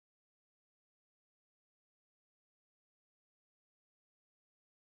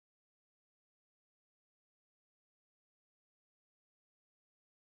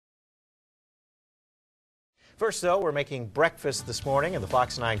First, though, we're making breakfast this morning in the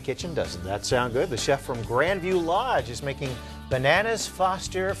Fox 9 kitchen. Doesn't that sound good? The chef from Grandview Lodge is making bananas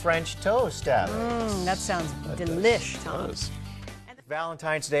Foster French toast out of it. That sounds delish, Tom.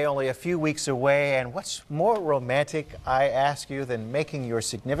 Valentine's Day only a few weeks away, and what's more romantic, I ask you, than making your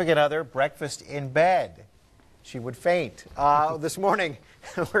significant other breakfast in bed? She would faint. This morning,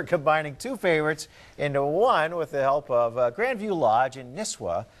 we're combining two favorites into one with the help of Grandview Lodge in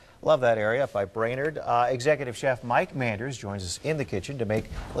Nisswa. Love that area up by Brainerd. Executive Chef Mike Manders joins us in the kitchen to make,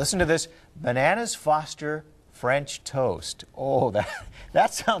 listen to this, bananas Foster French toast. Oh,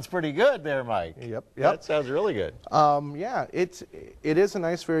 that sounds pretty good there, Mike. Yep. That sounds really good. Yeah, it is a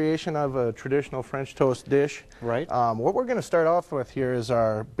nice variation of a traditional French toast dish. Right. What we're going to start off with here is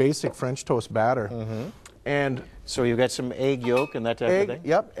our basic French toast batter. And so you've got some egg yolk and that type of thing?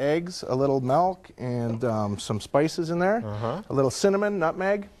 Yep, eggs, a little milk, and some spices in there, a little cinnamon,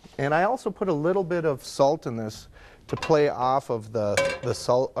 nutmeg, and I also put a little bit of salt in this to play off of the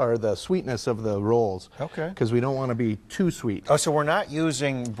salt or the sweetness of the rolls. Okay. Because we don't want to be too sweet. Oh, so we're not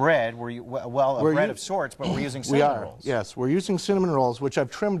using bread. We're bread of sorts, but we're using cinnamon rolls. Yes, we're using cinnamon rolls, which I've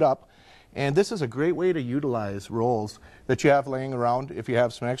trimmed up. And this is a great way to utilize rolls that you have laying around. If you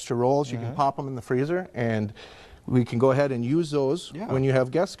have some extra rolls, you can pop them in the freezer, and we can go ahead and use those when you have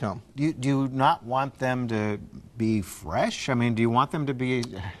guests come. Do you not want them to be fresh? I mean, do you want them to be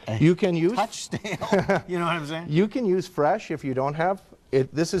touch stale? You know what I'm saying? You can use fresh if you don't have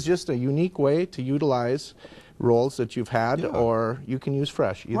it. This is just a unique way to utilize rolls that you've had, or you can use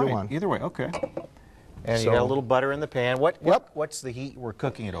fresh, either one. Either way, okay. And you got a little butter in the pan. What's the heat we're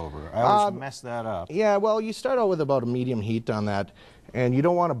cooking it over? I always mess that up. Yeah, well, you start out with about a medium heat on that, and you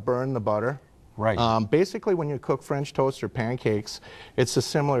don't want to burn the butter. Right. Basically, when you cook French toast or pancakes, it's a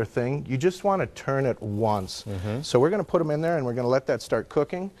similar thing. You just want to turn it once. So we're going to put them in there, and we're going to let that start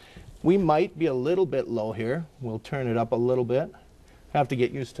cooking. We might be a little bit low here. We'll turn it up a little bit. Have to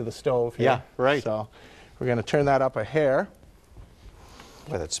get used to the stove here. Yeah, right. So we're going to turn that up a hair.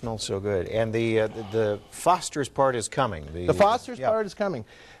 Boy, that smells so good. And the Foster's part is coming. The Foster's part is coming.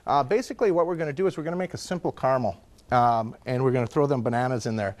 Basically, what we're going to do is we're going to make a simple caramel. And we're going to throw them bananas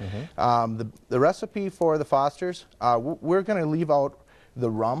in there. The recipe for the Fosters, we're going to leave out the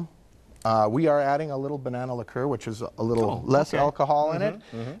rum. We are adding a little banana liqueur, which is a little less alcohol in it.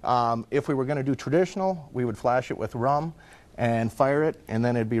 If we were going to do traditional, we would flash it with rum and fire it, and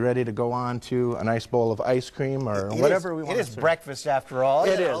then it'd be ready to go on to a nice bowl of ice cream or whatever we want. It is breakfast after all.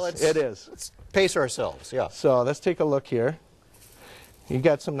 It is. Let's pace ourselves, yeah. So let's take a look here. You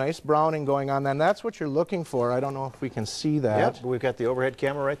got some nice browning going on, and that's what you're looking for. I don't know if we can see that. Yep, but we've got the overhead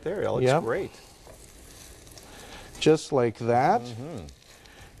camera right there. It looks great. Just like that.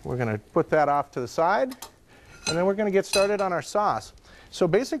 We're going to put that off to the side, and then we're going to get started on our sauce. So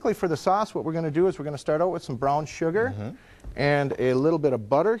basically for the sauce, what we're going to do is we're going to start out with some brown sugar and a little bit of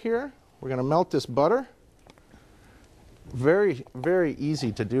butter here. We're going to melt this butter. Very, very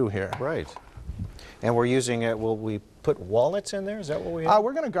easy to do here. Right. And we're using it, will we put walnuts in there? Is that what we have?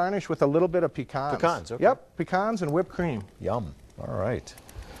 We're going to garnish with a little bit of pecans. Pecans, okay. Yep, pecans and whipped cream. Yum. All right.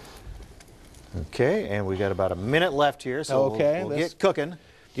 Okay, and we got about a minute left here, so we'll get cooking.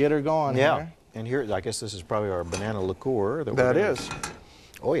 Get her going here. And here, I guess this is probably our banana liqueur. That is.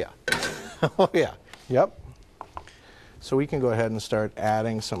 Oh, yeah. Oh, yeah. Yep. So we can go ahead and start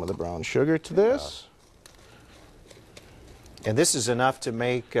adding some of the brown sugar to this. And this is enough to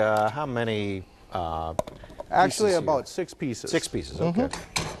make how many Actually, about 6 pieces. 6 pieces, okay.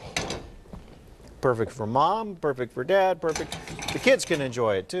 Perfect for mom, perfect for dad, perfect. The kids can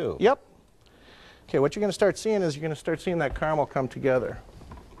enjoy it too. Yep. Okay, what you're going to start seeing is you're going to start seeing that caramel come together.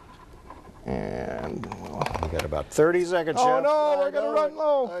 And we got about 30 seconds, Chef. Oh no, we're going to run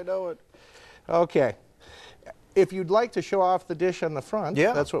low. I know it. Okay. If you'd like to show off the dish on the front,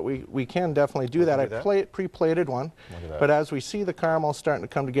 that's what we can definitely do that. I pre-plated one. But as we see the caramel starting to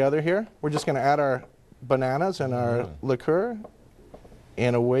come together here, we're just going to add our bananas and our liqueur,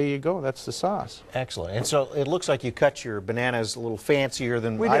 and away you go. That's the sauce. Excellent. And so it looks like you cut your bananas a little fancier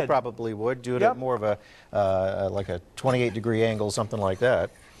than I probably would. Do it at more of a like a 28-degree angle, something like that.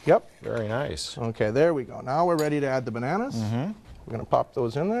 Yep. Very nice. Okay, there we go. Now we're ready to add the bananas. We're going to pop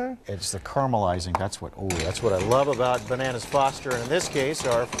those in there. It's the caramelizing. That's what I love about bananas Foster, and in this case,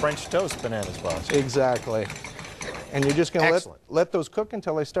 our French toast bananas Foster. Exactly. And you're just going to let those cook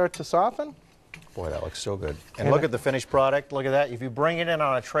until they start to soften. Boy, that looks so good. And look at the finished product. Look at that. If you bring it in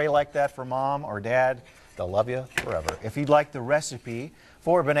on a tray like that for mom or dad, they'll love you forever. If you'd like the recipe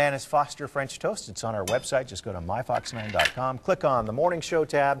for bananas Foster French toast, it's on our website. Just go to myfox9.com, click on the Morning Show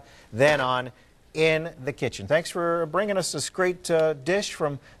tab, then on in the kitchen. Thanks for bringing us this great dish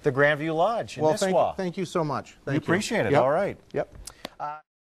from the Grandview Lodge in Well, Nisswa. thank you so much. We appreciate it. Yep. All right. Yep.